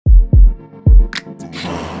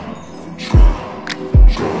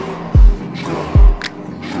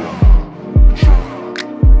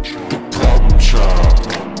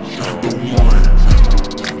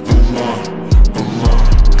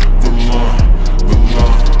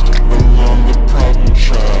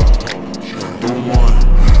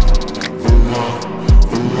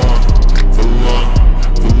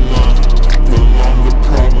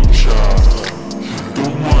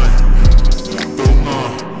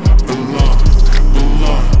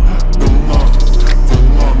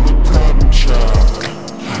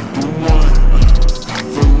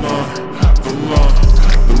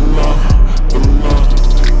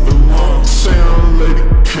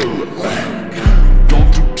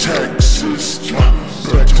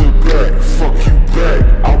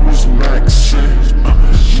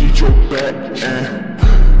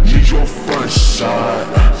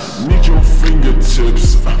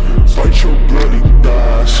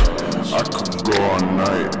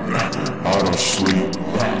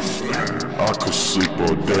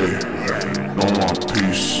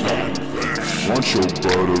your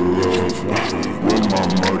butter love with my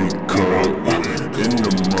muddy cup in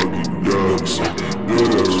the muggy ducks.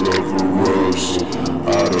 Good I love her rubs.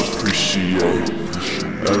 I'd appreciate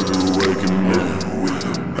every waking minute,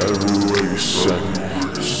 every waking second,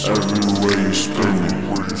 every way you spinning.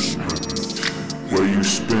 Where you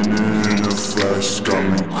spinning in a flash got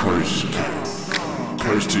me crazy.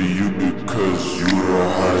 Praise to you because you the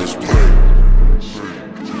highest paid.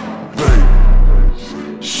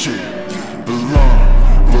 Shit, Valon,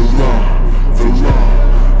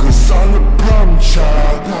 cause I'm the problem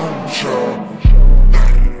child.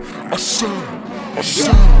 I said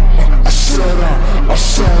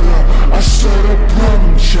a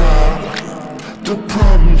problem child. The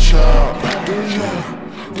problem child.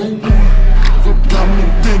 Got me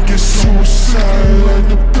thinking suicide like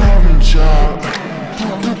the